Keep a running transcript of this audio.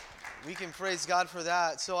We can praise God for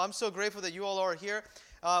that. So I'm so grateful that you all are here.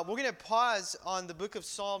 We're going to pause on the book of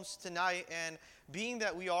Psalms tonight, and being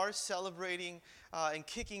that we are celebrating and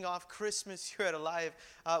kicking off Christmas here at Alive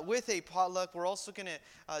with a potluck, we're also going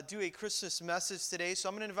to do a Christmas message today. So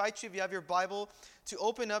I'm going to invite you, if you have your Bible, to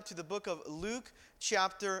open up to the book of Luke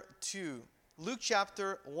chapter 2. Luke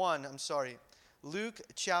chapter 1, Luke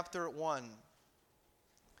chapter 1.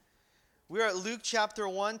 We are at Luke chapter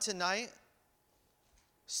 1 tonight,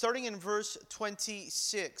 starting in verse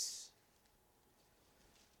 26.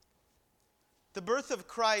 The birth of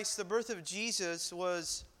Christ, the birth of Jesus,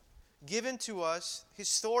 was given to us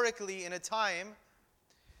historically in a time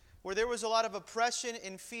where there was a lot of oppression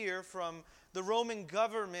and fear from the Roman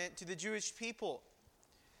government to the Jewish people.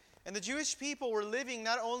 And the Jewish people were living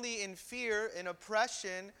not only in fear and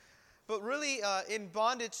oppression, but really in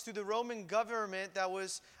bondage to the Roman government that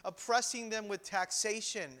was oppressing them with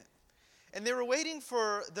taxation. And they were waiting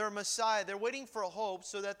for their Messiah. They're waiting for a hope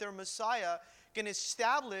so that their Messiah can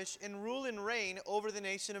establish and rule and reign over the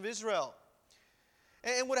nation of Israel.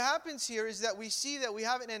 And what happens here is that we see that we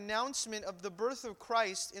have an announcement of the birth of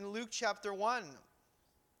Christ in Luke chapter 1.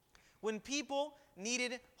 When people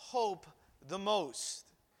needed hope the most.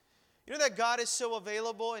 You know that God is so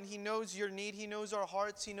available and He knows your need. He knows our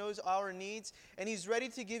hearts. He knows our needs. And He's ready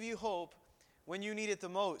to give you hope when you need it the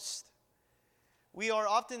most. We are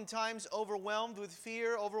oftentimes overwhelmed with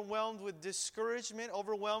fear, overwhelmed with discouragement,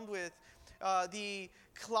 overwhelmed with the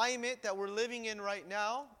climate that we're living in right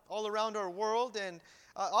now, all around our world. And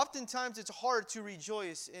oftentimes it's hard to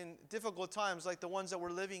rejoice in difficult times like the ones that we're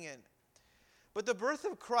living in. But the birth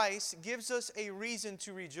of Christ gives us a reason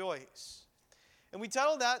to rejoice. And we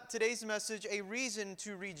titled that today's message, A Reason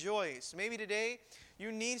to Rejoice. Maybe today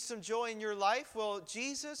you need some joy in your life. Well,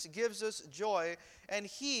 Jesus gives us joy, and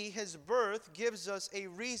His birth, gives us a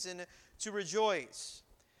reason to rejoice.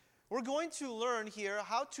 We're going to learn here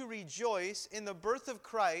how to rejoice in the birth of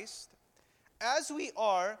Christ as we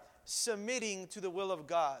are submitting to the will of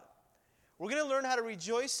God. We're going to learn how to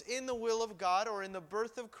rejoice in the will of God, or in the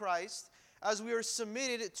birth of Christ, as we are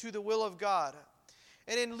submitted to the will of God.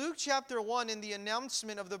 And in Luke chapter 1, in the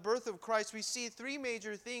announcement of the birth of Christ, we see three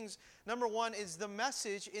major things. Number one is the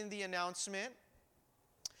message in the announcement.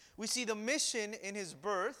 We see the mission in His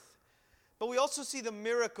birth. But we also see the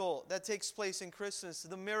miracle that takes place in Christmas,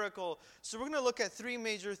 the miracle. So we're going to look at three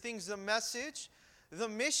major things: the message, the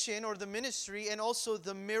mission or the ministry, and also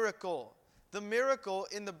the miracle. The miracle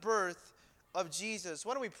in the birth of Jesus.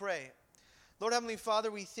 Why don't we pray? Lord Heavenly Father,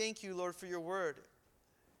 we thank You, Lord, for Your word.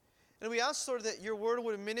 And we ask, Lord, that Your word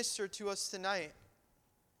would minister to us tonight.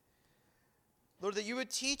 Lord, that You would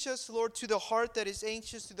teach us, Lord, to the heart that is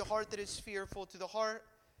anxious, to the heart that is fearful, to the heart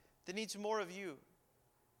that needs more of You.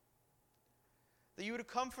 That You would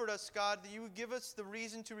comfort us, God, that You would give us the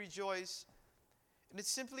reason to rejoice. And it's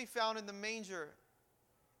simply found in the manger,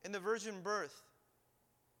 in the virgin birth,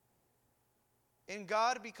 in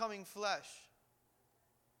God becoming flesh.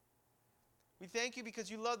 We thank You because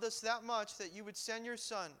You loved us that much that You would send Your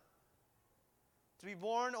Son to be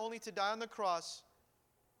born only to die on the cross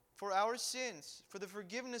for our sins, for the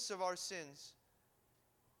forgiveness of our sins,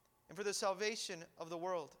 and for the salvation of the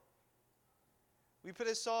world. We put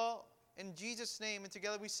this all in Jesus' name, and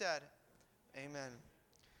together we said, Amen.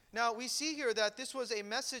 Now, we see here that this was a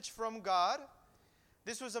message from God.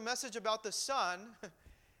 This was a message about the Son,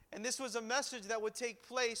 and this was a message that would take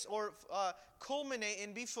place or culminate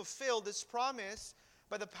and be fulfilled, this promise,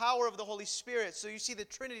 by the power of the Holy Spirit. So you see the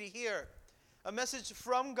Trinity here. A message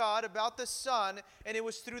from God about the Son, and it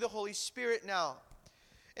was through the Holy Spirit now.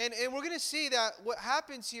 And we're going to see that what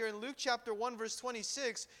happens here in Luke chapter 1, verse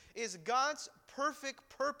 26, is God's perfect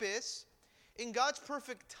purpose in God's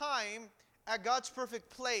perfect time at God's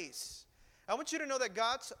perfect place. I want you to know that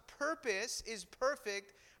God's purpose is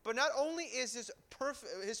perfect, but not only is His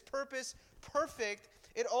purpose perfect,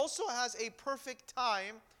 it also has a perfect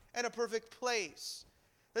time and a perfect place.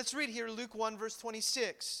 Let's read here Luke 1, verse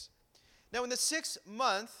 26. Now in the 6th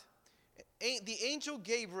month, the angel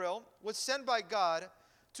Gabriel was sent by God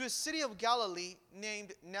to a city of Galilee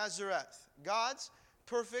named Nazareth. God's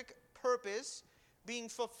perfect purpose being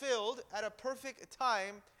fulfilled at a perfect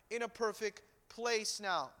time in a perfect place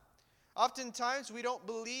now. Oftentimes we don't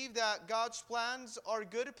believe that God's plans are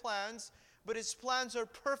good plans, but His plans are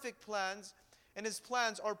perfect plans, and His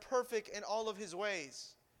plans are perfect in all of His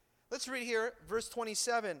ways. Let's read here verse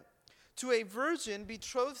 27. To a virgin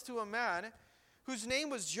betrothed to a man whose name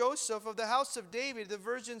was Joseph of the house of David, the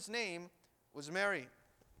virgin's name was Mary.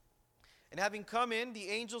 And having come in, the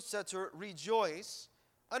angel said to her, Rejoice.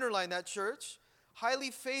 Underline that, church.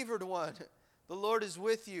 Highly favored one, the Lord is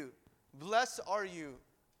with you. Blessed are you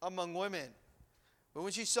among women. But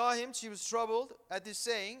when she saw him, she was troubled at this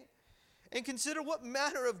saying, and considered what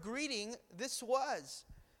manner of greeting this was.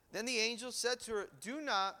 Then the angel said to her, "Do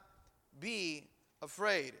not be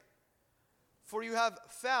afraid, for you have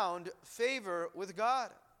found favor with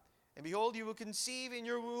God. And behold, you will conceive in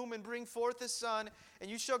your womb and bring forth a son, and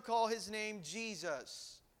you shall call his name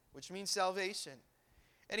Jesus," which means salvation.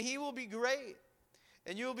 "And he will be great,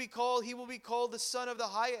 and he will be called the Son of the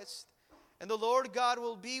Highest. And the Lord God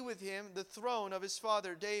will be with him, the throne of his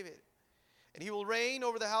father David. And he will reign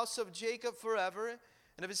over the house of Jacob forever,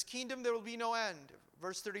 and of his kingdom there will be no end."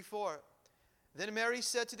 Verse 34. Then Mary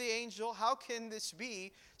said to the angel, "How can this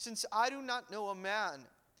be, since I do not know a man?"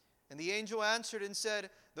 And the angel answered and said,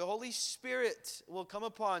 "The Holy Spirit will come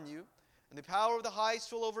upon you, and the power of the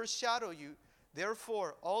highest will overshadow you.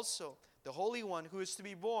 Therefore also the Holy One who is to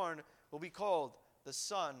be born will be called the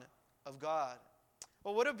Son of God."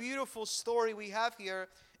 Well, what a beautiful story we have here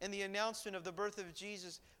in the announcement of the birth of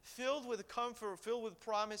Jesus, filled with comfort, filled with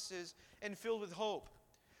promises, and filled with hope.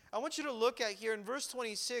 I want you to look at here in verse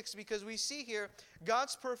 26, because we see here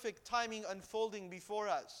God's perfect timing unfolding before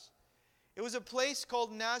us. It was a place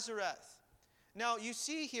called Nazareth. Now, you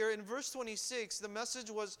see here in verse 26, the message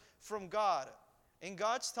was from God. In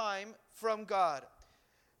God's time, from God.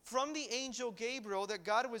 From the angel Gabriel that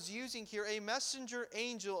God was using here, a messenger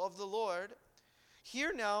angel of the Lord,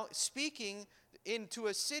 here now speaking into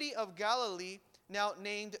a city of Galilee now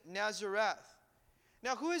named Nazareth.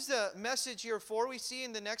 Now, who is the message here for? We see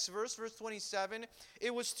in the next verse, verse 27, it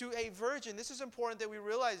was to a virgin. This is important that we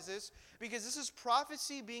realize this, because this is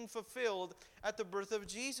prophecy being fulfilled at the birth of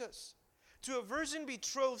Jesus. To a virgin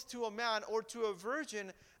betrothed to a man, or to a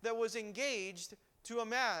virgin that was engaged to a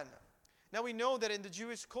man. Now, we know that in the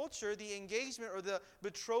Jewish culture, the engagement or the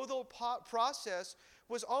betrothal process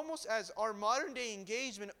was almost as our modern day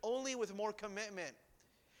engagement, only with more commitment.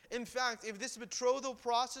 In fact, if this betrothal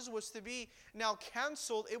process was to be now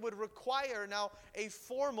canceled, it would require now a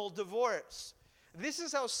formal divorce. This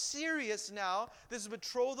is how serious now this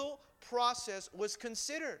betrothal process was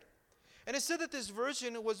considered. And it said that this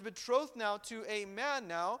virgin was betrothed now to a man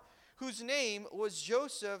now whose name was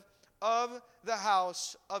Joseph of the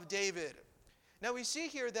house of David. Now we see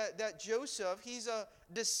here that Joseph, he's a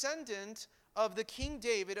descendant of the King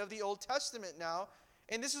David of the Old Testament now,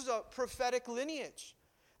 and this is a prophetic lineage.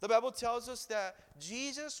 The Bible tells us that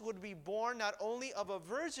Jesus would be born not only of a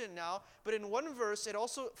virgin now, but in one verse it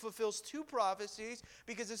also fulfills two prophecies,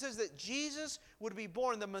 because it says that Jesus would be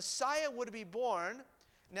born, the Messiah would be born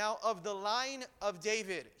now of the line of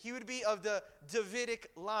David. He would be of the Davidic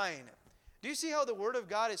line. Do you see how the Word of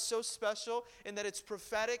God is so special in that it's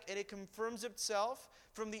prophetic and it confirms itself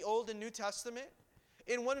from the Old and New Testament?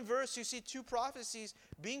 In one verse you see two prophecies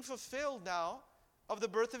being fulfilled now of the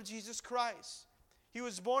birth of Jesus Christ. He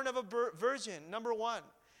was born of a virgin, number one.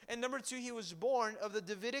 And number two, he was born of the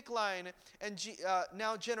Davidic line and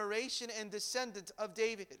now generation and descendant of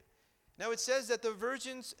David. Now it says that the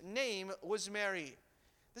virgin's name was Mary.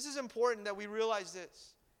 This is important that we realize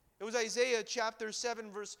this. It was Isaiah chapter 7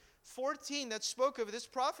 verse 14 that spoke of this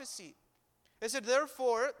prophecy. It said,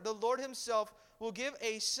 "Therefore the Lord himself will give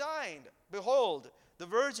a sign. Behold, the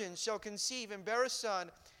virgin shall conceive and bear a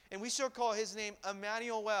son, and we shall call his name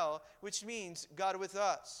Emmanuel," which means God with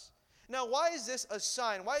us. Now, why is this a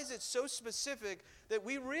sign? Why is it so specific that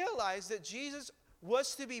we realize that Jesus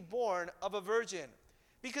was to be born of a virgin?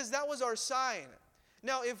 Because that was our sign.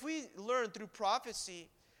 Now, if we learn through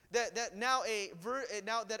prophecy that now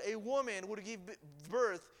that a woman would give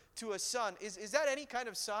birth to a son, is that any kind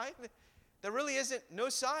of sign? There really isn't no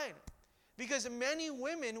sign. Because many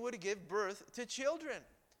women would give birth to children.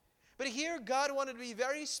 But here God wanted to be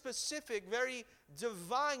very specific, very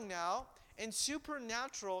divine now, and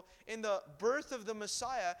supernatural in the birth of the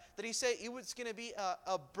Messiah, that he said it was going to be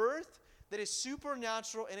a birth that is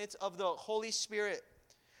supernatural, and it's of the Holy Spirit.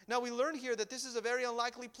 Now we learn here that this is a very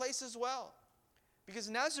unlikely place as well, because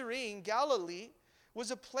Nazarene, Galilee, was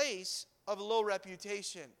a place of low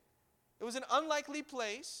reputation. It was an unlikely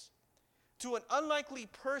place to an unlikely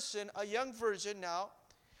person, a young virgin now,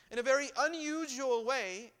 in a very unusual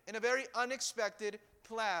way, in a very unexpected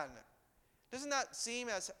plan. Doesn't that seem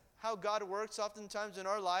as how God works oftentimes in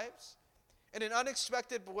our lives? In an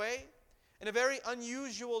unexpected way, in a very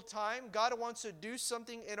unusual time, God wants to do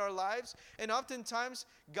something in our lives, and oftentimes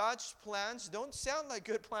God's plans don't sound like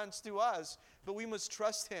good plans to us, but we must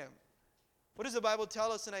trust him. What does the Bible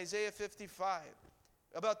tell us in Isaiah 55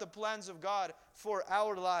 about the plans of God for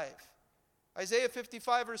our life? Isaiah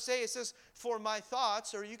 55 verse 8, it says, "For my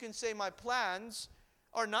thoughts," or you can say my plans,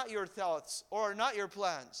 "are not your thoughts, or are not your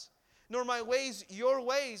plans, nor my ways your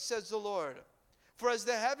ways, says the Lord. For as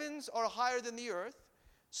the heavens are higher than the earth,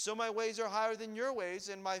 so my ways are higher than your ways,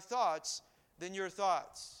 and my thoughts than your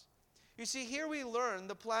thoughts. You see, here we learn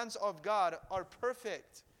the plans of God are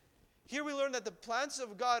perfect. Here we learn that the plans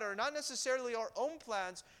of God are not necessarily our own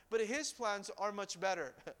plans, but His plans are much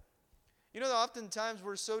better. You know, oftentimes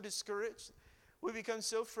we're so discouraged. We become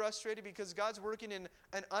so frustrated because God's working in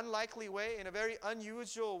an unlikely way, in a very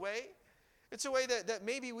unusual way. It's a way that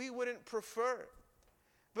maybe we wouldn't prefer.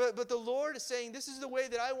 But the Lord is saying, this is the way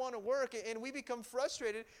that I want to work. And we become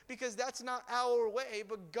frustrated because that's not our way.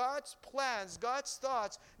 But God's plans, God's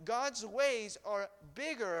thoughts, God's ways are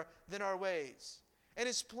bigger than our ways. And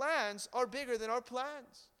His plans are bigger than our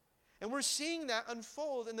plans. And we're seeing that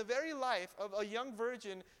unfold in the very life of a young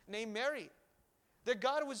virgin named Mary. That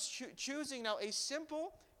God was choosing now a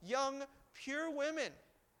simple, young, pure woman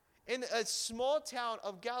in a small town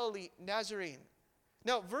of Galilee, Nazarene.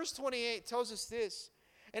 Now, verse 28 tells us this.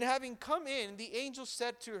 And having come in, the angel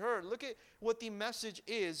said to her, look at what the message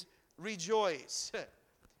is, rejoice.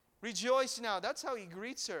 Rejoice now. That's how he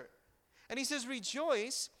greets her. And he says,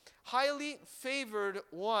 rejoice, highly favored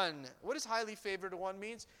one. What does highly favored one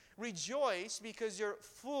means? Rejoice because you're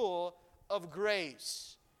full of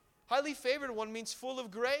grace. Highly favored one means full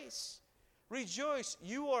of grace. Rejoice,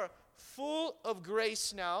 you are full of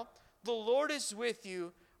grace now. The Lord is with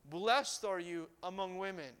you. Blessed are you among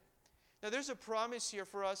women. Now there's a promise here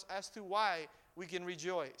for us as to why we can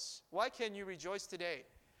rejoice. Why can you rejoice today?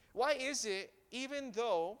 Why is it, even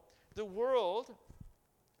though the world,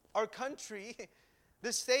 our country,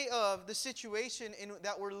 the state of the situation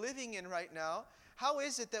that we're living in right now, how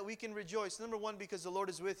is it that we can rejoice? Number one, because the Lord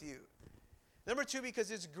is with you. Number two, because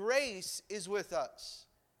His grace is with us.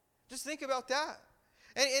 Just think about that.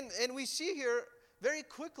 And we see here very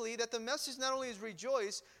quickly that the message not only is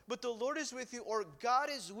rejoice, but the Lord is with you, or God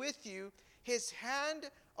is with you. His hand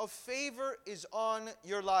of favor is on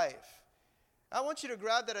your life. I want you to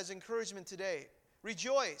grab that as encouragement today.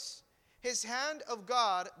 Rejoice. His hand of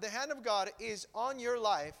God, the hand of God is on your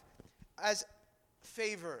life as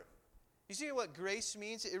favor. You see what grace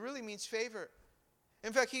means? It really means favor.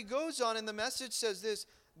 In fact, he goes on and the message says this,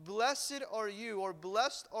 blessed are you, or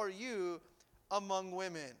blessed are you among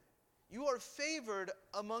women. You are favored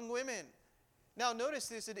among women. Now notice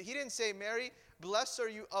this, he didn't say, Mary, blessed are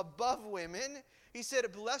you above women. He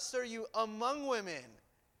said, blessed are you among women.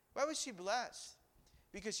 Why was she blessed?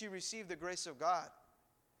 Because she received the grace of God.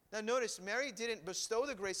 Now notice, Mary didn't bestow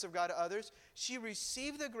the grace of God to others. She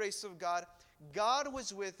received the grace of God. God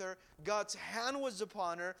was with her. God's hand was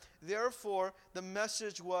upon her. Therefore, the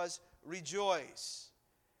message was rejoice.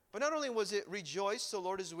 But not only was it rejoice, the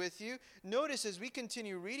Lord is with you. Notice as we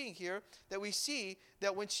continue reading here that we see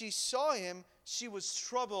that when she saw Him, she was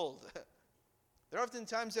troubled. There are often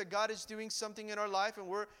times that God is doing something in our life and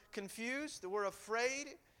we're confused, we're afraid,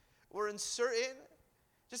 we're uncertain.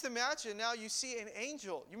 Just imagine now you see an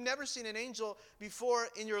angel. You've never seen an angel before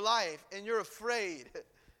in your life and you're afraid.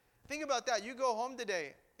 Think about that. You go home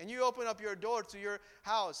today and you open up your door to your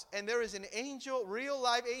house and there is an angel, real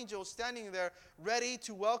live angel standing there ready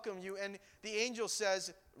to welcome you, and the angel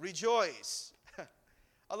says, rejoice.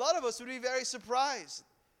 A lot of us would be very surprised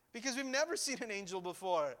because we've never seen an angel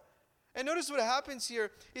before. And notice what happens here.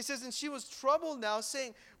 It says, and she was troubled now,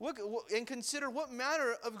 saying, and consider what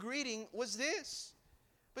manner of greeting was this.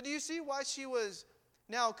 But do you see why she was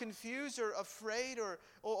now confused or afraid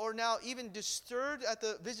or now even disturbed at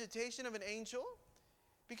the visitation of an angel?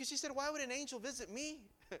 Because she said, why would an angel visit me?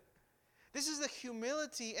 This is the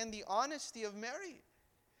humility and the honesty of Mary.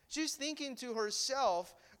 She's thinking to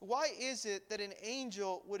herself, why is it that an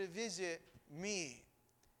angel would visit me?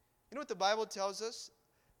 You know what the Bible tells us?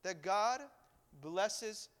 That God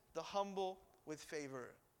blesses the humble with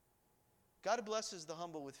favor. God blesses the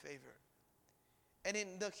humble with favor. And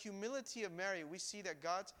in the humility of Mary, we see that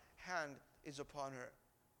God's hand is upon her.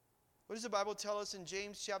 What does the Bible tell us in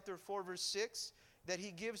James chapter 4, verse 6? That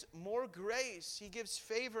He gives more grace. He gives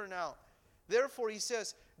favor now. Therefore, He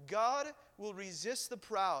says, God will resist the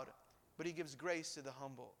proud, but He gives grace to the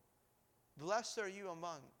humble. Blessed are you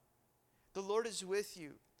among. The Lord is with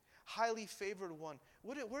you. Highly favored one.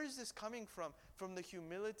 Where is this coming from? From the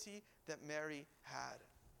humility that Mary had.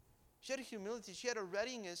 She had a humility. She had a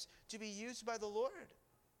readiness to be used by the Lord.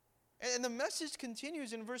 And the message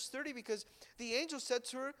continues in verse 30 because the angel said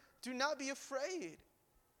to her, do not be afraid.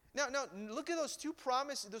 Now look at those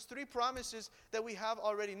three promises that we have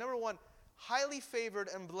already. Number one, highly favored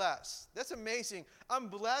and blessed. That's amazing. I'm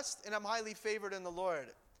blessed and I'm highly favored in the Lord.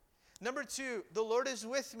 Number two, the Lord is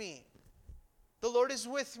with me. The Lord is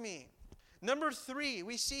with me. Number three,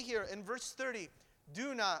 we see here in verse 30,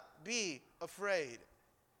 do not be afraid.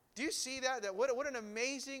 Do you see that? What an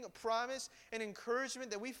amazing promise and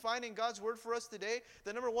encouragement that we find in God's word for us today.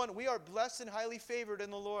 That number one, we are blessed and highly favored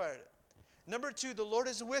in the Lord. Number two, the Lord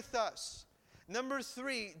is with us. Number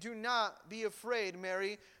three, do not be afraid,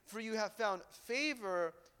 Mary, for you have found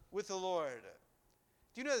favor with the Lord.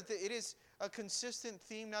 Do you know that it is a consistent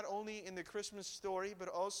theme not only in the Christmas story, but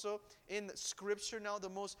also in Scripture now? The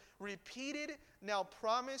most repeated now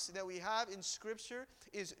promise that we have in Scripture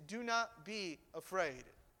is do not be afraid.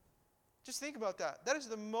 Just think about that. That is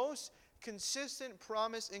the most consistent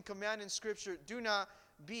promise and command in Scripture. Do not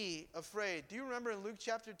be afraid. Do you remember in Luke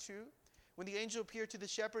chapter 2, when the angel appeared to the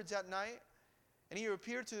shepherds at night? And he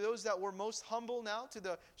appeared to those that were most humble now, to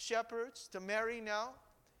the shepherds, to Mary now.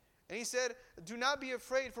 And he said, do not be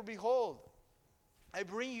afraid, for behold, I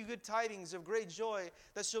bring you good tidings of great joy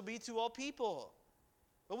that shall be to all people.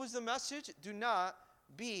 What was the message? Do not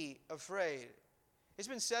be afraid. It's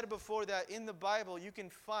been said before that in the Bible you can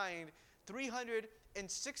find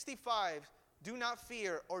 365 do not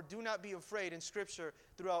fear or do not be afraid in Scripture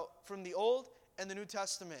throughout from the Old and the New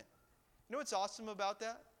Testament. You know what's awesome about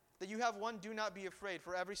that? That you have one do not be afraid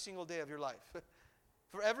for every single day of your life.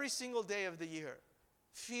 For every single day of the year.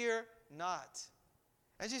 Fear not.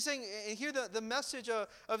 As he's saying, and here the message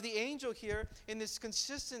of the angel here in this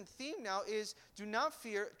consistent theme now is do not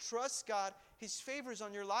fear, trust God, His favors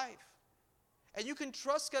on your life. And you can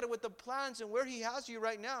trust God with the plans and where He has you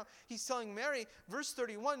right now. He's telling Mary, verse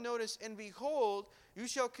 31, notice, and behold, you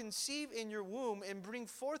shall conceive in your womb and bring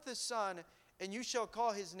forth a son, and you shall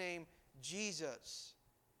call his name Jesus.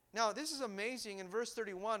 Now, this is amazing in verse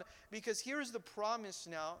 31 because here is the promise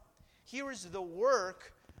now. Here is the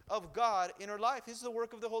work of God in our life. This is the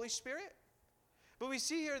work of the Holy Spirit. But we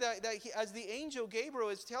see here that as the angel Gabriel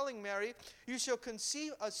is telling Mary, you shall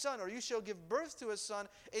conceive a son, or you shall give birth to a son,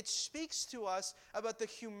 it speaks to us about the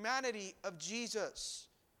humanity of Jesus.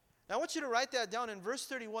 Now I want you to write that down in verse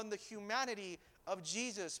 31, the humanity of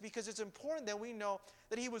Jesus, because it's important that we know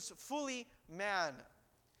that He was fully man.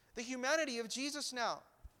 The humanity of Jesus now.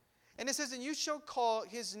 And it says, and you shall call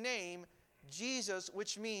His name Jesus,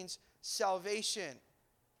 which means salvation.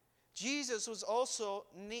 Jesus was also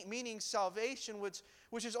meaning salvation,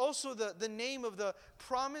 which is also the name of the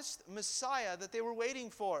promised Messiah that they were waiting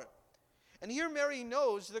for. And here Mary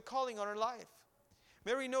knows the calling on her life.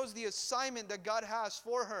 Mary knows the assignment that God has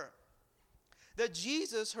for her. That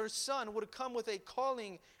Jesus, her son, would come with a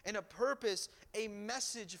calling and a purpose, a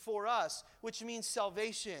message for us, which means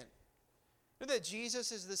salvation. You know that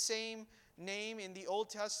Jesus is the same name in the Old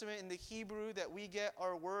Testament, in the Hebrew, that we get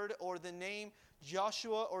our word or the name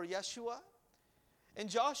Joshua or Yeshua. And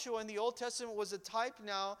Joshua in the Old Testament was a type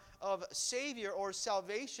now of Savior or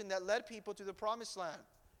salvation that led people to the Promised Land.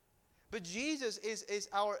 But Jesus is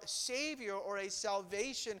our Savior or a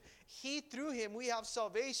salvation. Through Him, we have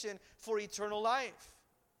salvation for eternal life.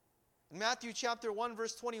 In Matthew chapter 1,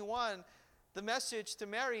 verse 21, the message to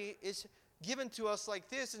Mary is given to us like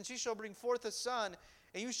this, and she shall bring forth a son,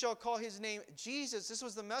 and you shall call his name Jesus. This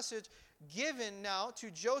was the message given now to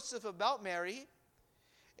Joseph about Mary,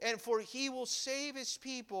 and for he will save his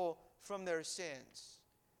people from their sins.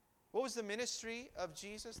 What was the ministry of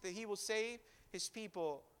Jesus? That He will save His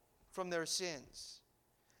people from their sins.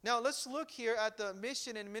 Now let's look here at the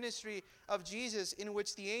mission and ministry of Jesus, in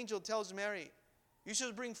which the angel tells Mary, you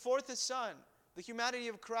shall bring forth a son, the humanity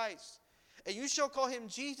of Christ, and you shall call him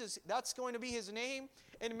Jesus. That's going to be His name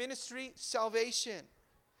and ministry, salvation.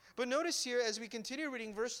 But notice here as we continue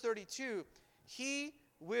reading verse 32, He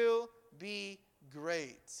will be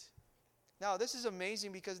great. Now this is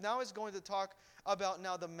amazing because now it's going to talk about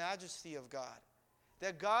now the majesty of God.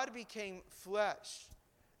 That God became flesh.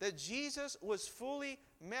 That Jesus was fully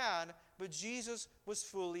man, but Jesus was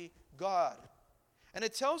fully God. And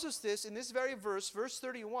it tells us this in this very verse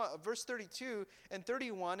 32 and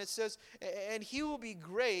 31, it says, and He will be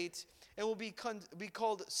great and will be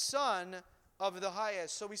called Son of the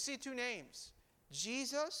Highest. So we see two names,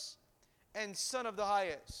 Jesus and Son of the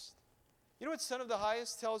Highest. You know what Son of the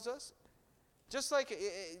Highest tells us? Just like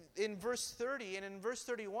in verse 30 and in verse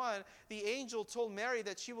 31, the angel told Mary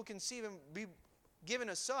that she will conceive and be given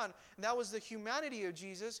a son, and that was the humanity of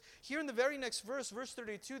Jesus. Here in the very next verse, verse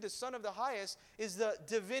 32, the Son of the Highest is the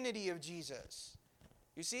divinity of Jesus.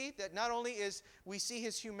 You see that not only is we see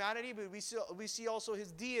His humanity, but we see also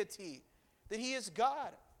His deity, that He is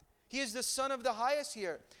God. He is the Son of the Highest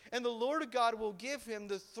here, and the Lord God will give Him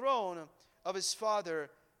the throne of His father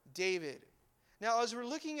David. Now, as we're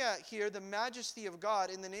looking at here the majesty of God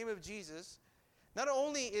in the name of Jesus, not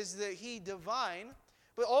only is He divine,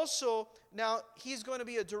 but also now He's going to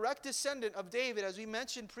be a direct descendant of David, as we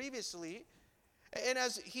mentioned previously. And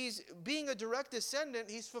as he's being a direct descendant,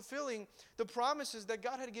 he's fulfilling the promises that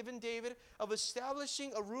God had given David of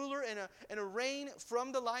establishing a ruler and a reign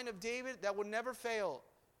from the line of David that would never fail.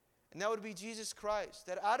 And that would be Jesus Christ.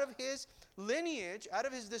 That out of his lineage, out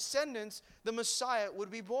of his descendants, the Messiah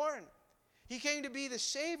would be born. He came to be the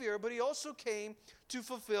Savior, but he also came to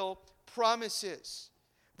fulfill promises.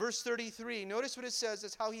 Verse 33, notice what it says.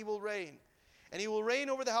 That's how he will reign. And he will reign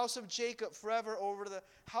over the house of Jacob forever, over the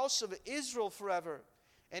house of Israel forever.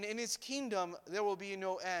 And in his kingdom there will be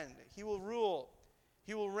no end. He will rule.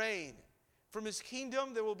 He will reign. From his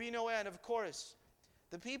kingdom there will be no end. Of course,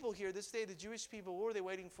 the people here, this day, the Jewish people, what were they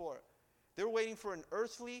waiting for? They were waiting for an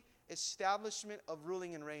earthly establishment of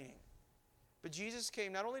ruling and reigning. But Jesus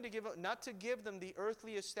came not only not to give them the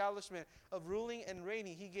earthly establishment of ruling and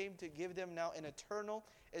reigning, he came to give them now an eternal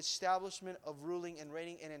establishment of ruling and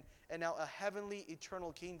reigning, and now a heavenly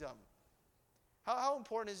eternal kingdom. How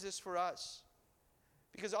important is this for us?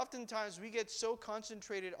 Because oftentimes we get so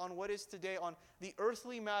concentrated on what is today, on the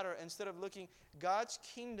earthly matter, instead of looking, God's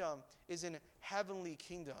kingdom is an heavenly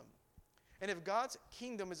kingdom. And if God's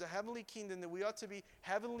kingdom is a heavenly kingdom, then we ought to be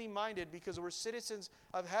heavenly minded because we're citizens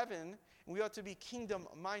of heaven, and we ought to be kingdom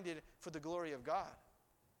minded for the glory of God.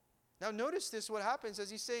 Now notice this, what happens as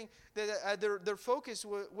he's saying that their focus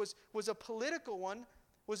was a political one,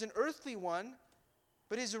 was an earthly one,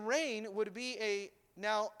 but his reign would be a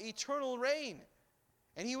now eternal reign.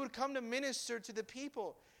 And he would come to minister to the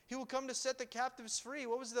people. He will come to set the captives free.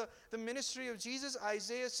 What was the ministry of Jesus?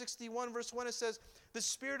 Isaiah 61 verse 1, it says, "The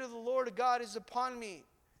Spirit of the Lord God is upon me."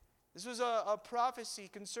 This was a prophecy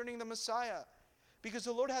concerning the Messiah. Because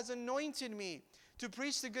the Lord has anointed me to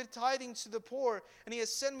preach the good tidings to the poor, and he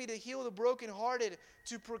has sent me to heal the brokenhearted,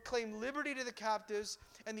 to proclaim liberty to the captives,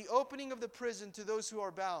 and the opening of the prison to those who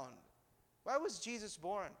are bound. Why was Jesus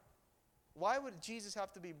born? Why would Jesus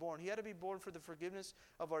have to be born? He had to be born for the forgiveness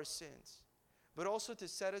of our sins, but also to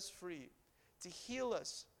set us free, to heal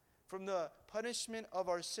us from the punishment of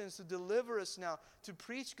our sins, to deliver us now, to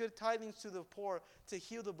preach good tidings to the poor, to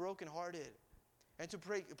heal the brokenhearted, and to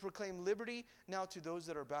proclaim liberty now to those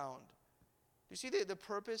that are bound. Do you see the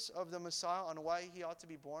purpose of the Messiah on why he ought to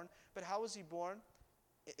be born? But how was he born?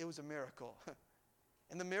 It was a miracle.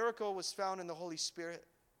 And the miracle was found in the Holy Spirit.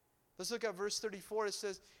 Let's look at verse 34. It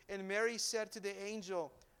says, "And Mary said to the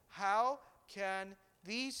angel, 'How can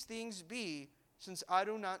these things be, since I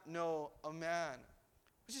do not know a man?'"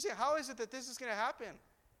 But you say, how is it that this is going to happen?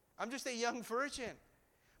 I'm just a young virgin.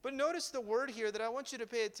 But notice the word here that I want you to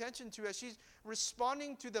pay attention to as she's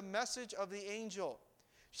responding to the message of the angel.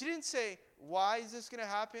 She didn't say, why is this going to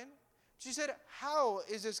happen? She said, how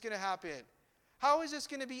is this going to happen? How is this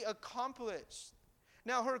going to be accomplished?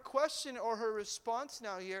 Now, her question or her response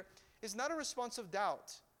now here is not a response of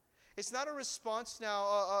doubt. It's not a response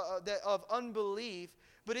now of unbelief,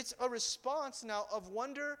 but it's a response now of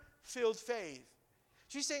wonder-filled faith.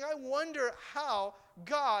 She's saying, I wonder how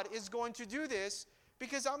God is going to do this,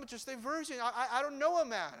 because I'm just a virgin. I don't know a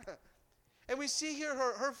man. And we see here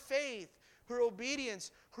her faith, her obedience,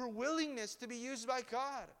 her willingness to be used by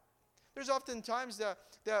God. There's often times that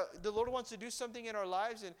the Lord wants to do something in our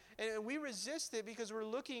lives, and we resist it because we're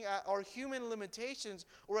looking at our human limitations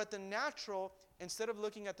or at the natural instead of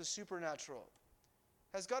looking at the supernatural.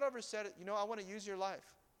 Has God ever said, I want to use your life.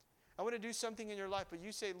 I want to do something in your life, but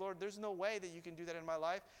you say, Lord, there's no way that you can do that in my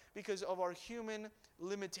life because of our human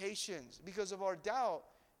limitations, because of our doubt,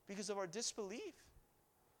 because of our disbelief.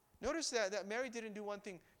 Notice that Mary didn't do one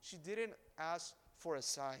thing. She didn't ask for a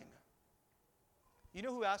sign. You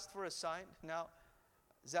know who asked for a sign? Now,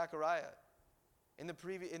 Zechariah.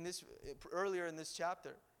 Earlier in this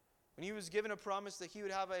chapter, when he was given a promise that he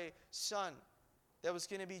would have a son that was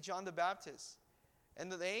going to be John the Baptist. And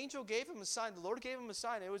the angel gave him a sign. The Lord gave him a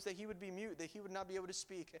sign. It was that he would be mute, that he would not be able to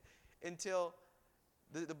speak until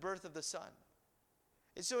the birth of the son.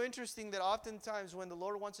 It's so interesting that oftentimes when the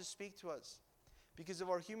Lord wants to speak to us, because of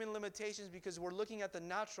our human limitations, because we're looking at the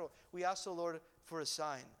natural, we ask the Lord for a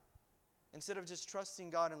sign instead of just trusting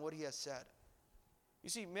God and what he has said. You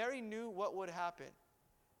see, Mary knew what would happen.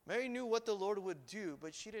 Mary knew what the Lord would do,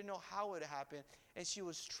 but she didn't know how it would happen, and she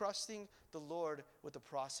was trusting the Lord with the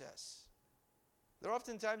process. There are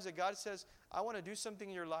often times that God says, I want to do something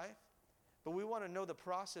in your life, but we want to know the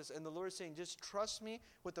process. And the Lord is saying, just trust me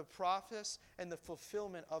with the process and the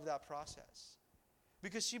fulfillment of that process.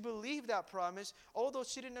 Because she believed that promise, although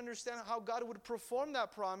she didn't understand how God would perform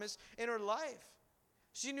that promise in her life.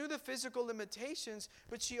 She knew the physical limitations,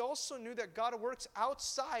 but she also knew that God works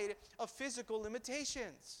outside of physical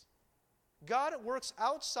limitations. God works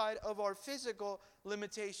outside of our physical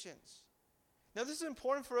limitations. Now this is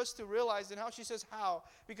important for us to realize, and how she says how,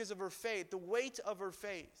 because of her faith, the weight of her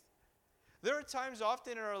faith. There are times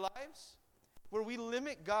often in our lives where we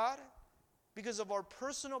limit God because of our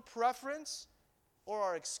personal preference or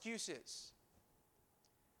our excuses.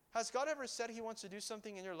 Has God ever said He wants to do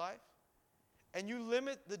something in your life, and you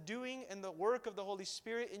limit the doing and the work of the Holy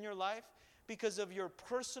Spirit in your life because of your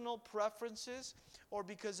personal preferences or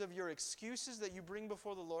because of your excuses that you bring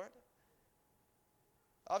before the Lord?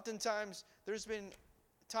 Oftentimes, there's been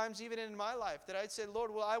times even in my life that I'd say,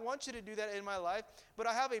 Lord, well, I want you to do that in my life, but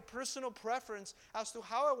I have a personal preference as to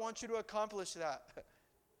how I want you to accomplish that,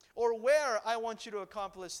 or where I want you to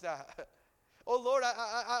accomplish that. Oh, Lord,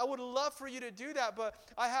 I would love for you to do that, but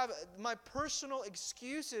I have my personal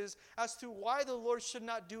excuses as to why the Lord should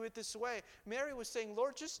not do it this way. Mary was saying,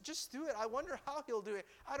 Lord, just do it. I wonder how He'll do it.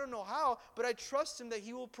 I don't know how, but I trust Him that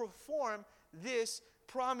He will perform this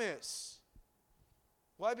promise.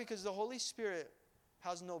 Why? Because the Holy Spirit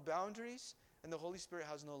has no boundaries and the Holy Spirit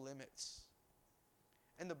has no limits.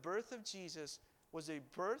 And the birth of Jesus was a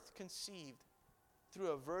birth conceived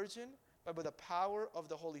through a virgin, but by the power of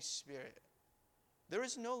the Holy Spirit. There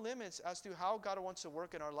is no limits as to how God wants to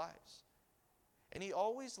work in our lives. And He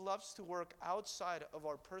always loves to work outside of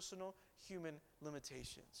our personal human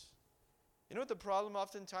limitations. You know what the problem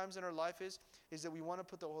oftentimes in our life is? Is that we want to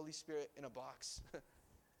put the Holy Spirit in a box.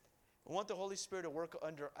 We want the Holy Spirit to work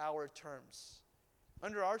under our terms,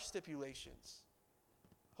 under our stipulations.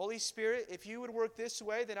 Holy Spirit, if you would work this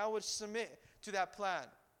way, then I would submit to that plan.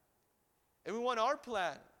 And we want our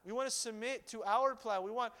plan. We want to submit to our plan. We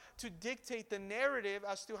want to dictate the narrative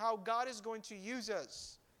as to how God is going to use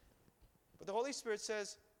us. But the Holy Spirit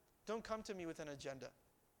says, don't come to me with an agenda.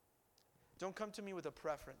 Don't come to me with a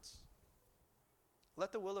preference.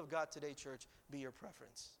 Let the will of God today, church, be your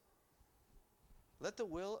preference. Let the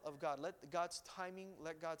will of God, let God's timing,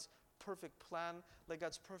 let God's perfect plan, let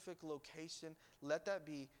God's perfect location, let that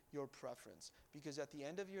be your preference. Because at the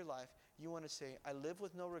end of your life, you want to say, I live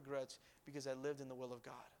with no regrets because I lived in the will of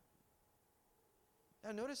God.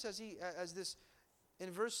 Now notice as this,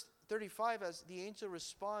 in verse 35, as the angel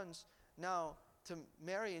responds now to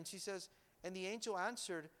Mary, and she says, and the angel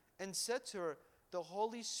answered and said to her, the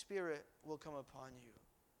Holy Spirit will come upon you.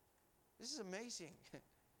 This is amazing.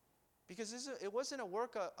 Because it wasn't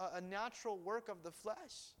a natural work of the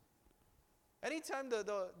flesh. Anytime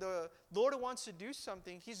the Lord wants to do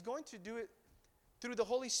something, He's going to do it through the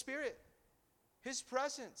Holy Spirit, His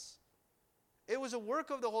presence. It was a work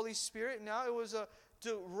of the Holy Spirit. Now it was a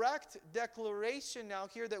direct declaration now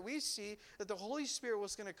here that we see that the Holy Spirit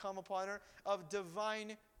was going to come upon her of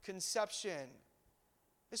divine conception.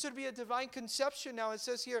 This would be a divine conception now. It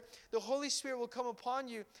says here, the Holy Spirit will come upon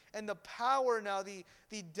you, and the power now, the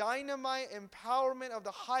dynamite empowerment of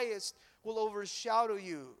the highest will overshadow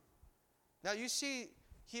you. Now you see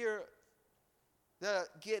here that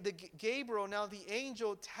Gabriel, now the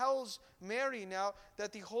angel, tells Mary now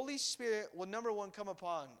that the Holy Spirit will, number one, come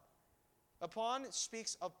upon. Upon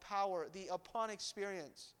speaks of power, the upon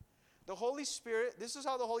experience. The Holy Spirit, this is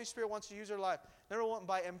how the Holy Spirit wants to use our life. Number one,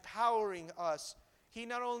 by empowering us. He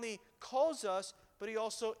not only calls us, but He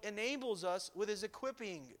also enables us with His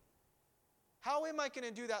equipping. How am I going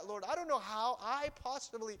to do that, Lord? I don't know how I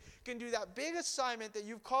possibly can do that big assignment that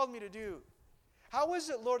You've called me to do. How is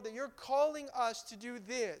it, Lord, that You're calling us to do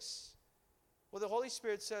this? Well, the Holy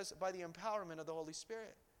Spirit says, by the empowerment of the Holy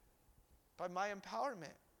Spirit. By my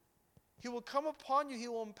empowerment. He will come upon you. He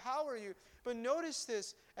will empower you. But notice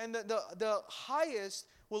this, and the highest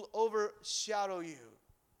will overshadow you.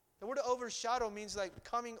 The word overshadow means like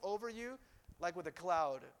coming over you, like with a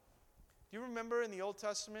cloud. Do you remember in the Old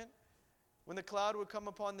Testament when the cloud would come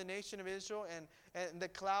upon the nation of Israel, and the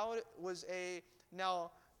cloud was a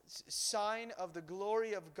sign of the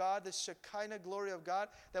glory of God, the Shekinah glory of God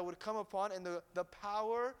that would come upon, and the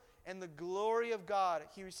power and the glory of God,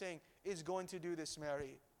 He was saying, is going to do this,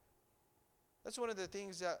 Mary. That's one of the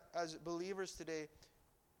things that as believers today,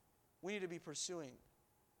 we need to be pursuing.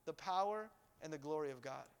 The power and the glory of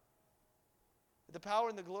God. The power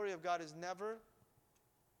and the glory of God is never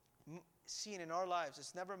seen in our lives.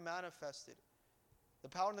 It's never manifested. The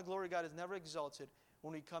power and the glory of God is never exalted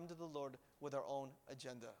when we come to the Lord with our own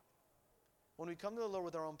agenda. When we come to the Lord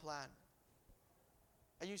with our own plan.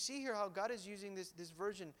 And you see here how God is using this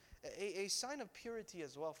virgin, a sign of purity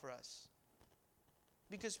as well for us.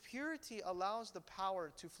 Because purity allows the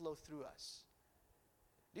power to flow through us.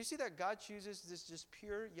 Do you see that God chooses this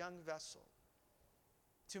pure young vessel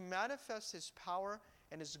to manifest His power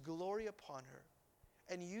and His glory upon her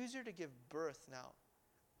and use her to give birth now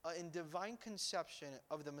in divine conception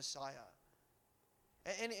of the Messiah?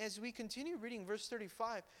 And as we continue reading verse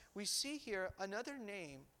 35, we see here another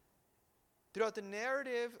name throughout the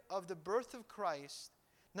narrative of the birth of Christ.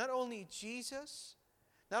 Not only Jesus,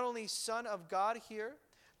 not only Son of God here,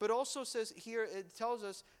 but also says here, it tells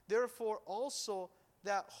us, therefore also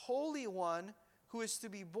that Holy One who is to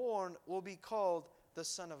be born will be called the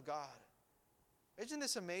Son of God. Isn't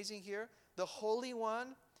this amazing here? The Holy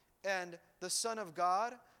One and the Son of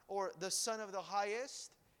God, or the Son of the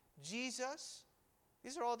Highest, Jesus.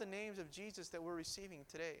 These are all the names of Jesus that we're receiving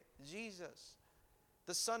today. Jesus,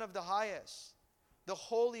 the Son of the Highest, the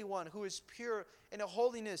Holy One who is pure in a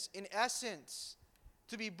holiness, in essence,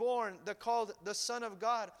 to be born, called the Son of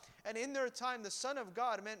God. And in their time, the Son of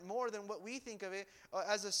God meant more than what we think of it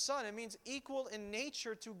as a son. It means equal in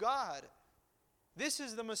nature to God. This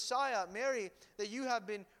is the Messiah, Mary, that you have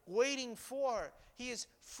been waiting for. He is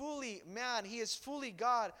fully man. He is fully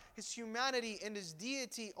God. His humanity and his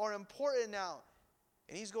deity are important now.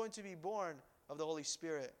 And he's going to be born of the Holy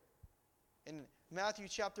Spirit. In Matthew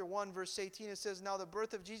chapter 1, verse 18, it says, now the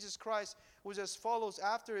birth of Jesus Christ was as follows.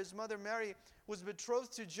 After his mother Mary was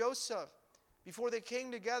betrothed to Joseph, before they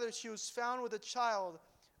came together, she was found with a child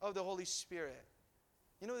of the Holy Spirit.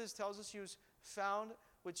 You know what this tells us? She was found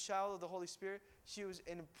with child of the Holy Spirit. She was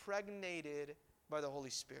impregnated by the Holy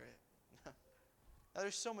Spirit. Now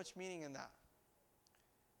there's so much meaning in that.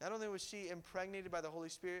 Not only was she impregnated by the Holy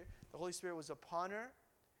Spirit was upon her,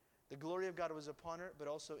 the glory of God was upon her, but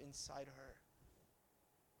also inside her.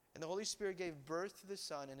 And the Holy Spirit gave birth to the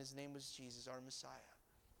Son, and his name was Jesus, our Messiah.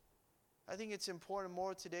 I think it's important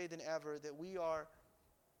more today than ever that we are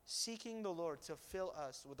seeking the Lord to fill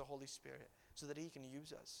us with the Holy Spirit so that he can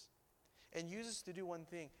use us. And use us to do one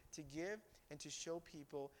thing, to give and to show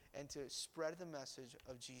people and to spread the message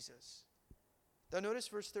of Jesus. Now notice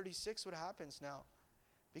verse 36, what happens now.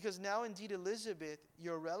 Because now indeed Elizabeth,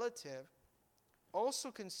 your relative,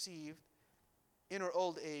 also conceived in her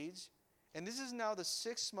old age, and this is now the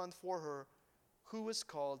 6th month for her, who was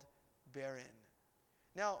called barren.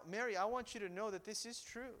 Now, Mary, I want you to know that this is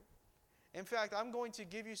true. In fact, I'm going to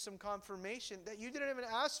give you some confirmation that you didn't even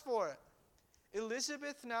ask for.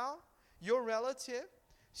 Elizabeth now, your relative,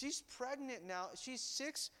 she's pregnant now. She's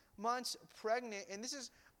 6 months pregnant, and this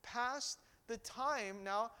is past the time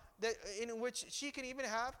now that in which she can even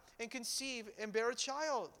have and conceive and bear a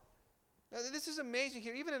child. Now, this is amazing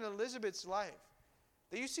here, even in Elizabeth's life.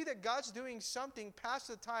 That you see that God's doing something past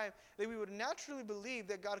the time that we would naturally believe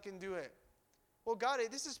that God can do it. Well, God,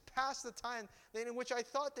 this is past the time in which I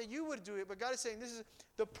thought that you would do it, but God is saying this is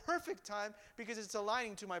the perfect time because it's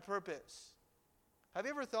aligning to my purpose. Have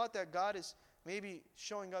you ever thought that God is maybe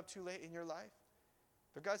showing up too late in your life?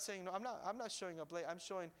 But God's saying, no, I'm not showing up late. I'm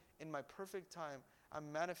showing in my perfect time.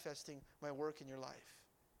 I'm manifesting my work in your life.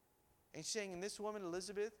 And he's saying in this woman,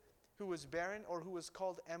 Elizabeth, who was barren or who was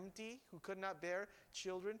called empty, who could not bear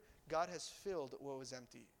children, God has filled what was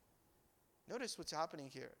empty. Notice what's happening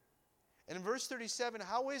here. And in verse 37,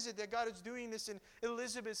 how is it that God is doing this in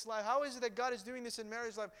Elizabeth's life? How is it that God is doing this in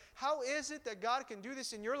Mary's life? How is it that God can do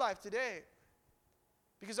this in your life today?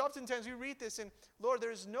 Because oftentimes we read this and, Lord,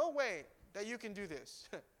 there's no way that you can do this.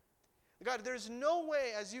 God, there's no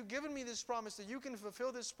way, as you've given me this promise, that you can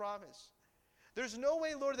fulfill this promise. There's no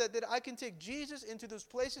way, Lord, that I can take Jesus into those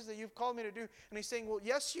places that you've called me to do. And he's saying, well,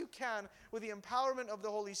 yes, you can with the empowerment of the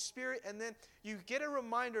Holy Spirit. And then you get a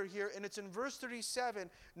reminder here, and it's in verse 37.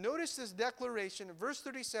 Notice this declaration, verse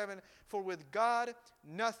 37, for with God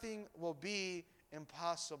nothing will be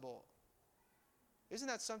impossible. Isn't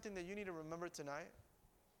that something that you need to remember tonight?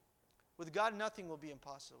 With God, nothing will be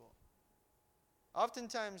impossible.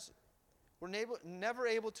 Oftentimes, we're never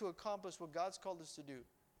able to accomplish what God's called us to do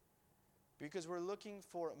because we're looking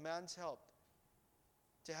for man's help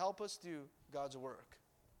to help us do God's work.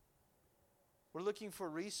 We're looking for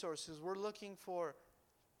resources. We're looking for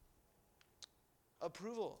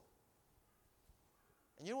approval.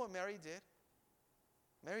 And you know what Mary did?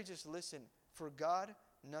 Mary just listened. For God,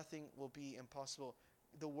 nothing will be impossible.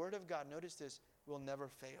 The word of God, notice this, will never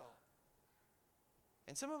fail.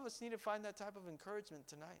 And some of us need to find that type of encouragement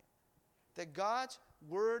tonight. That God's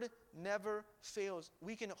word never fails.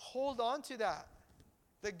 We can hold on to that.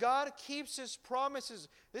 That God keeps his promises.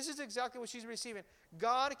 This is exactly what she's receiving.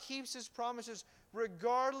 God keeps his promises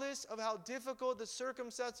regardless of how difficult the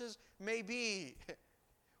circumstances may be.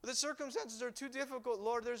 The circumstances are too difficult,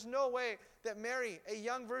 Lord. There's no way that Mary, a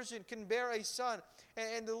young virgin, can bear a son.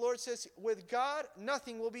 And the Lord says, with God,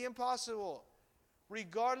 nothing will be impossible.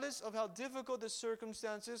 Regardless of how difficult the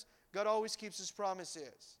circumstances, God always keeps his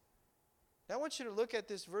promises. Now I want you to look at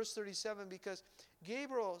this verse 37 because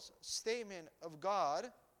Gabriel's statement of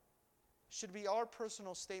God should be our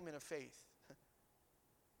personal statement of faith.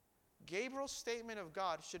 Gabriel's statement of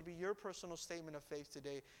God should be your personal statement of faith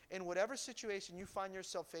today in whatever situation you find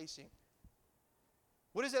yourself facing.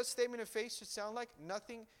 What does that statement of faith should sound like?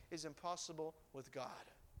 Nothing is impossible with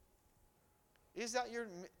God. Is that your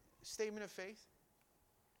statement of faith?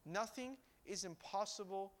 Nothing is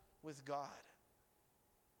impossible with God.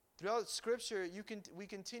 Throughout Scripture, we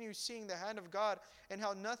continue seeing the hand of God and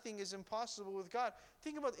how nothing is impossible with God.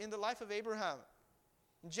 Think about in the life of Abraham.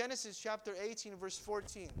 In Genesis chapter 18, verse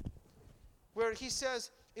 14, where he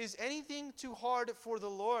says, "Is anything too hard for the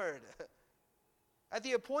Lord? At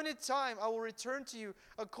the appointed time, I will return to you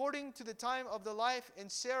according to the time of the life,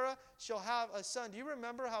 and Sarah shall have a son." Do you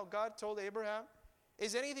remember how God told Abraham,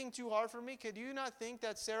 "Is anything too hard for me?" Could you not think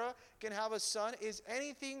that Sarah can have a son? Is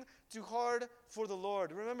anything too hard for the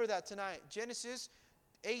Lord? Remember that tonight. Genesis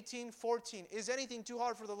 18:14. Is anything too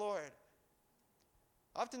hard for the Lord?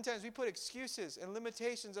 Oftentimes we put excuses and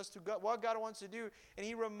limitations as to what God wants to do, and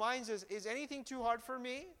He reminds us, is anything too hard for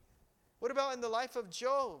me? What about in the life of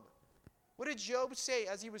Job? What did Job say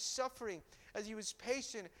as he was suffering, as he was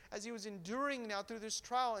patient, as he was enduring now through this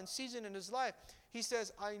trial and season in his life? He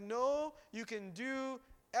says, "I know you can do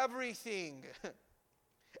everything,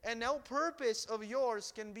 and no purpose of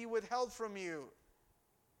yours can be withheld from you."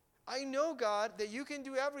 I know, God, that you can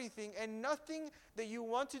do everything, and nothing that you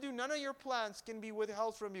want to do, none of your plans can be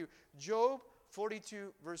withheld from you. Job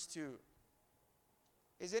 42, verse 2.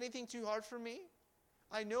 Is anything too hard for me?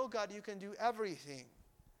 I know, God, you can do everything.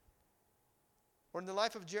 Or in the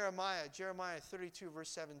life of Jeremiah 32,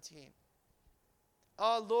 verse 17.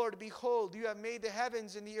 "Ah, Lord, behold, you have made the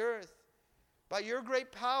heavens and the earth. By your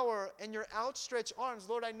great power and your outstretched arms."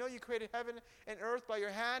 Lord, I know you created heaven and earth by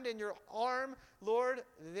your hand and your arm. Lord,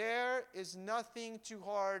 there is nothing too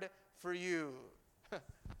hard for you.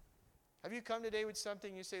 Have you come today with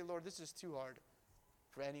something you say, "Lord, this is too hard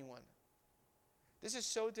for anyone. This is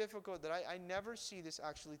so difficult that I never see this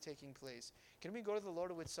actually taking place"? Can we go to the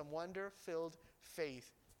Lord with some wonder-filled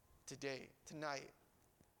faith today, tonight,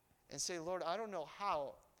 and say, "Lord, I don't know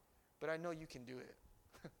how, but I know you can do it.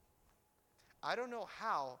 I don't know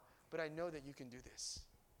how, but I know that you can do this."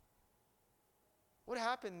 What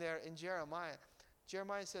happened there in Jeremiah?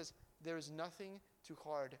 Jeremiah says, "There is nothing too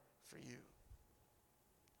hard for you."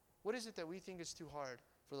 What is it that we think is too hard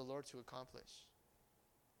for the Lord to accomplish?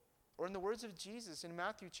 Or in the words of Jesus in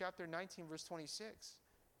Matthew chapter 19, verse 26,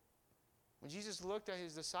 when Jesus looked at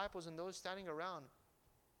his disciples and those standing around,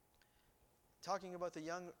 talking about the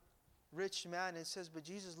young rich man, it says, "But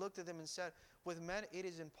Jesus looked at them and said, with men it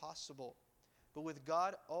is impossible, but with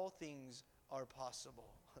God all things are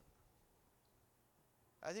possible."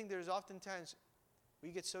 I think there's oftentimes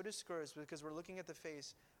we get so discouraged because we're looking at the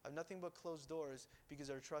face of nothing but closed doors because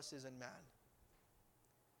our trust is in man.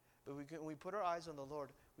 But when we put our eyes on the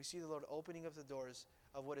Lord, we see the Lord opening up the doors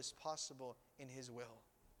of what is possible in His will.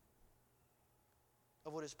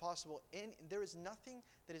 Of what is possible. There is nothing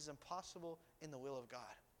that is impossible in the will of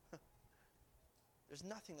God. There's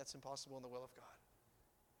nothing that's impossible in the will of God.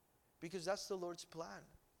 Because that's the Lord's plan.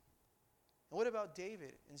 And what about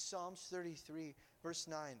David in Psalms 33, verse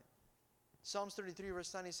 9? Psalms 33,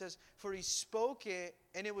 verse 9, he says, "For he spoke it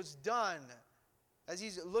and it was done." As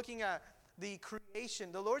he's looking at the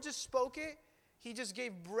creation, the Lord just spoke it. He just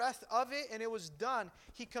gave breath of it and it was done.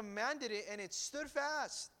 He commanded it and it stood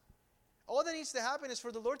fast. All that needs to happen is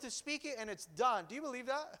for the Lord to speak it and it's done. Do you believe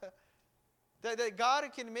that? That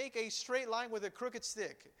God can make a straight line with a crooked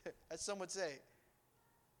stick, as some would say.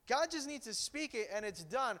 God just needs to speak it and it's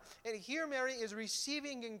done. And here Mary is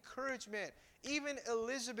receiving encouragement. Even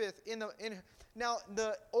Elizabeth, now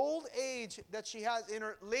the old age that she has in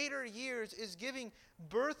her later years is giving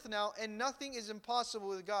birth now, and nothing is impossible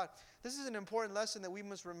with God. This is an important lesson that we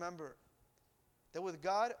must remember. That with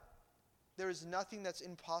God, there is nothing that's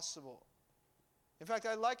impossible. In fact,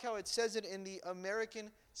 I like how it says it in the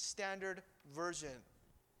American Standard Version.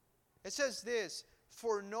 It says this,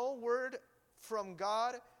 "For no word from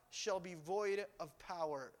God shall be void of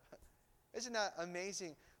power." Isn't that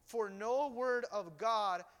amazing? For no word of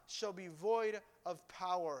God shall be void of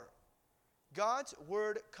power. God's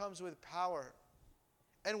word comes with power.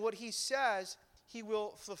 And what He says, He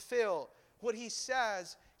will fulfill. What He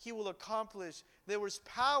says, He will accomplish. There was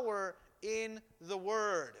power in the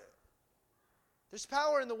word. There's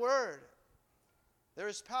power in the word. There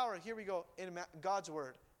is power, here we go, in God's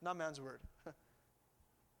word, not man's word.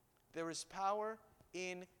 There is power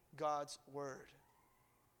in God's word.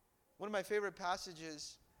 One of my favorite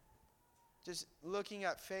passages, just looking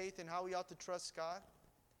at faith and how we ought to trust God,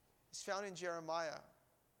 is found in Jeremiah,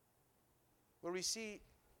 where we see,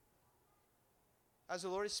 as the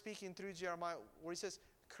Lord is speaking through Jeremiah, where He says,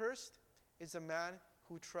 "Cursed is the man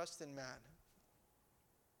who trusts in man.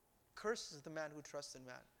 Cursed is the man who trusts in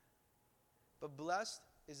man. But blessed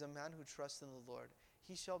is a man who trusts in the Lord.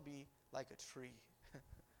 He shall be like a tree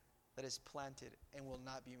that is planted and will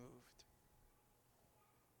not be moved.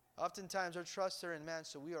 Oftentimes our trusts are in man,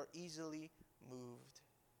 so we are easily moved.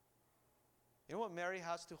 You know what Mary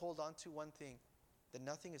has to hold on to? One thing, that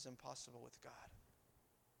nothing is impossible with God.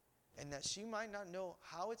 And that she might not know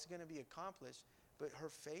how it's going to be accomplished, but her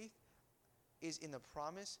faith is in the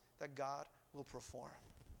promise that God will perform.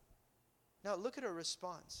 Now look at her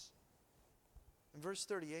response. In verse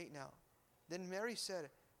 38 now. Then Mary said,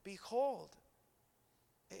 behold.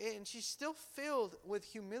 And she's still filled with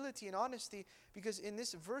humility and honesty, because in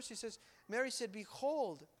this verse she says, Mary said,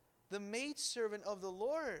 behold, the maidservant of the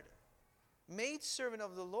Lord. Maidservant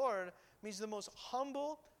of the Lord means the most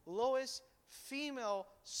humble, lowest female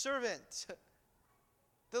servant.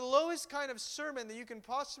 The lowest kind of servant that you can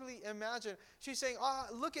possibly imagine. She's saying,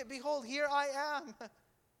 behold, here I am.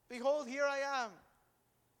 Behold, here I am.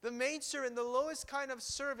 The maidservant, the lowest kind of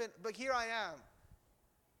servant, but here I am.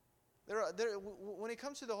 When it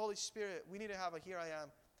comes to the Holy Spirit, we need to have a here I am,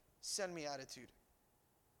 send me attitude.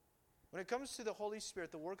 When it comes to the Holy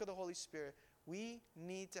Spirit, the work of the Holy Spirit, we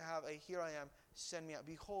need to have a here I am, send me out.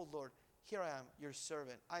 Behold, Lord, here I am, your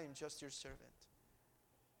servant. I am just your servant.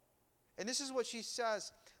 And this is what she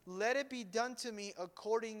says, let it be done to me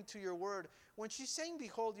according to your word. When she's saying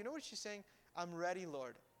behold, you know what she's saying? I'm ready,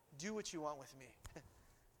 Lord. Do what you want with me.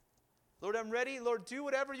 Lord, I'm ready. Lord, do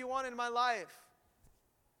whatever you want in my life.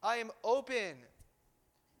 I am open.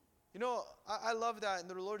 You know, I love that. And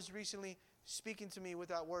the Lord is recently speaking to me with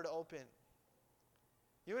that word open.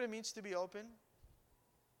 You know what it means to be open?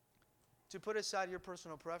 To put aside your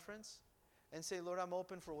personal preference and say, Lord, I'm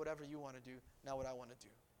open for whatever you want to do, not what I want to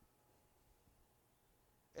do.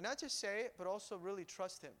 And not just say it, but also really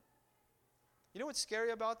trust Him. You know what's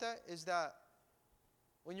scary about that is that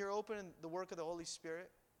when you're open in the work of the Holy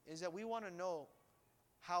Spirit, is that we want to know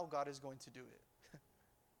how God is going to do it.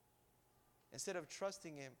 Instead of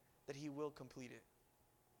trusting Him that He will complete it.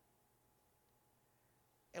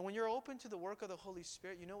 And when you're open to the work of the Holy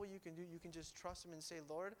Spirit, you know what you can do? You can just trust Him and say,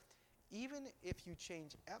 Lord, even if you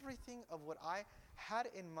change everything of what I had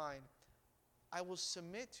in mind, I will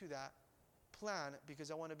submit to that plan because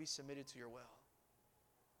I want to be submitted to your will.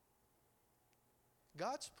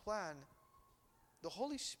 God's plan, the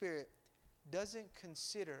Holy Spirit doesn't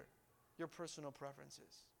consider your personal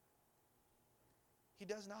preferences. He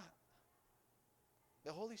does not.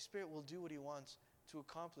 The Holy Spirit will do what He wants to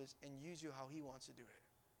accomplish and use you how He wants to do it.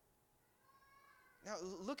 Now,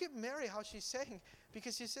 look at Mary, how she's saying,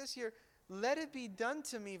 because she says here, let it be done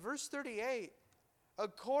to me, verse 38,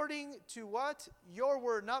 according to what? Your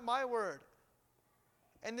word, not my word.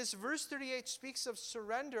 And this verse 38 speaks of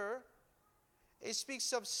surrender. It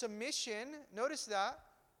speaks of submission, notice that,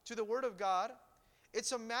 to the word of God.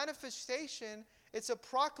 It's a manifestation, it's a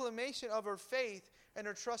proclamation of her faith and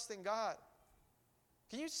her trust in God.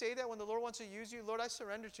 Can you say that when the Lord wants to use you? Lord, I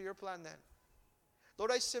surrender to your plan then.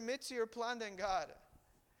 Lord, I submit to your plan then, God.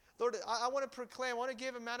 Lord, I want to proclaim, I want to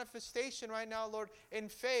give a manifestation right now, Lord, in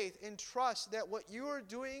faith, in trust, that what you are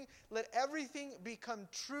doing, let everything become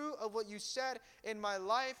true of what you said in my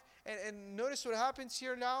life. And notice what happens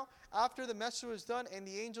here now, after the message was done, and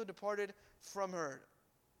the angel departed from her.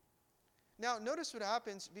 Now, notice what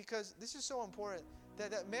happens, because this is so important,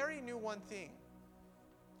 that Mary knew one thing,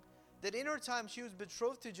 that in her time she was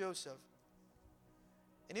betrothed to Joseph.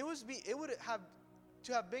 And it would have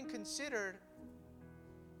to have been considered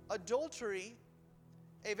adultery,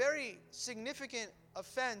 a very significant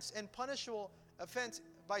offense and punishable offense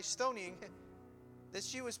by stoning, that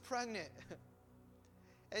she was pregnant.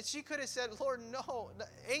 And she could have said, Lord, no,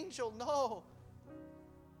 angel, no.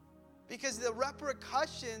 Because the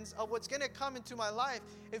repercussions of what's going to come into my life,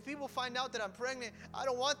 if people find out that I'm pregnant, I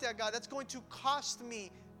don't want that, God. That's going to cost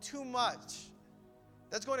me too much.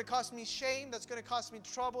 That's going to cost me shame. That's going to cost me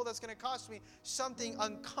trouble. That's going to cost me something,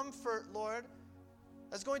 uncomfort, Lord.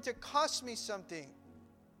 That's going to cost me something.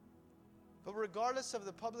 But regardless of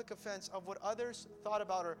the public offense, of what others thought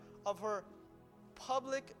about her, of her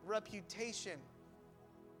public reputation,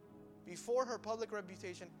 before her public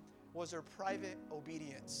reputation was her private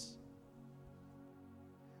obedience.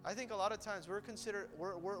 I think a lot of times we're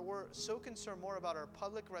so concerned more about our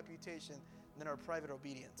public reputation than our private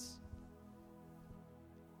obedience.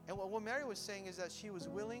 And what Mary was saying is that she was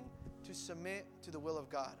willing to submit to the will of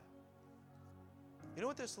God. You know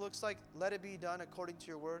what this looks like? Let it be done according to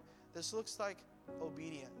your word. This looks like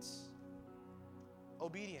obedience.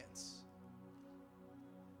 Obedience.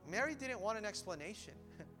 Mary didn't want an explanation.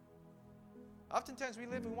 Oftentimes we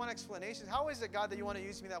want explanations. How is it, God, that you want to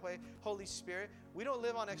use me that way? Holy Spirit, we don't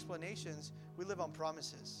live on explanations. We live on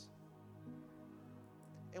promises.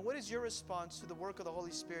 And what is your response to the work of the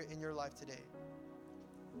Holy Spirit in your life today?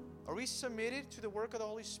 Are we submitted to the work of the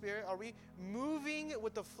Holy Spirit? Are we moving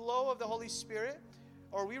with the flow of the Holy Spirit?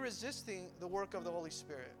 Or are we resisting the work of the Holy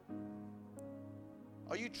Spirit?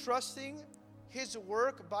 Are you trusting His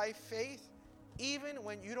work by faith, even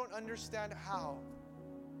when you don't understand how?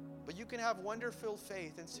 But you can have wonder-filled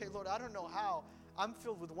faith and say, Lord, I don't know how. I'm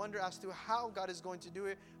filled with wonder as to how God is going to do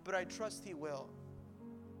it, but I trust He will.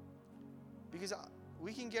 Because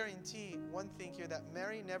we can guarantee one thing here, that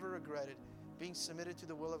Mary never regretted being submitted to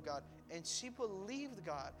the will of God. And she believed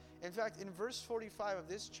God. In fact, in verse 45 of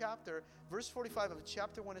this chapter, verse 45 of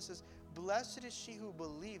chapter 1, it says, blessed is she who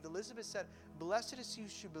believed. Elizabeth said, blessed is she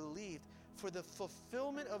who believed for the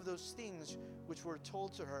fulfillment of those things which were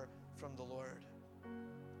told to her from the Lord.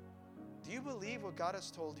 Do you believe what God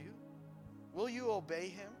has told you? Will you obey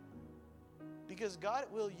Him? Because God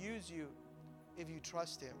will use you if you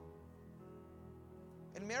trust Him.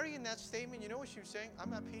 And Mary, in that statement, you know what she was saying?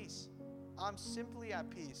 I'm at peace. I'm simply at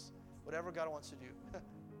peace, whatever God wants to do.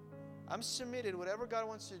 I'm submitted, whatever God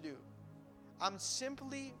wants to do. I'm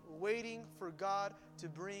simply waiting for God to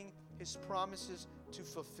bring His promises to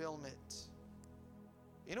fulfillment.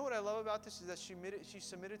 You know what I love about this is that she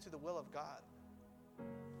submitted to the will of God.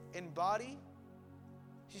 In body,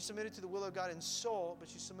 she submitted to the will of God. In soul, but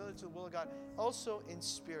she submitted to the will of God also in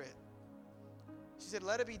spirit. She said,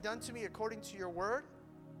 let it be done to me according to your word.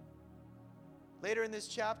 Later in this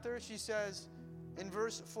chapter, she says in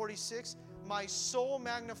verse 46, my soul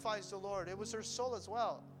magnifies the Lord. It was her soul as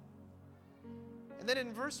well. And then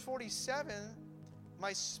in verse 47,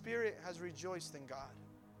 my spirit has rejoiced in God.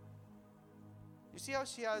 You see how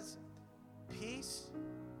she has peace?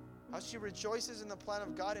 How she rejoices in the plan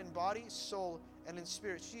of God in body, soul, and in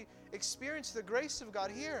spirit. She experienced the grace of God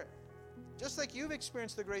here. Just like you've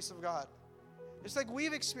experienced the grace of God. Just like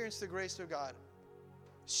we've experienced the grace of God.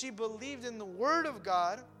 She believed in the Word of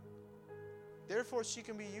God. Therefore, she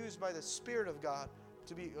can be used by the Spirit of God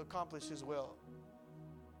to accomplish His will.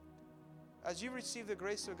 As you receive the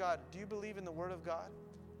grace of God, do you believe in the Word of God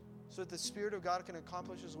so that the Spirit of God can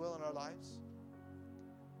accomplish His will in our lives?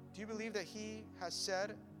 Do you believe that He has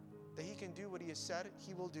said that He can do what He has said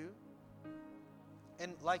He will do?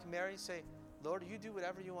 And like Mary, say, Lord, you do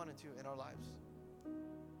whatever you want to do in our lives.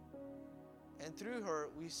 And through her,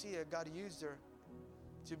 we see that God used her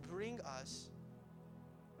to bring us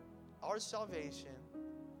our salvation,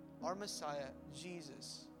 our Messiah,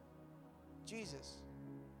 Jesus. Jesus.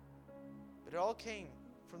 But it all came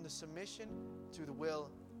from the submission to the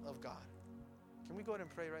will of God. Can we go ahead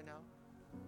and pray right now?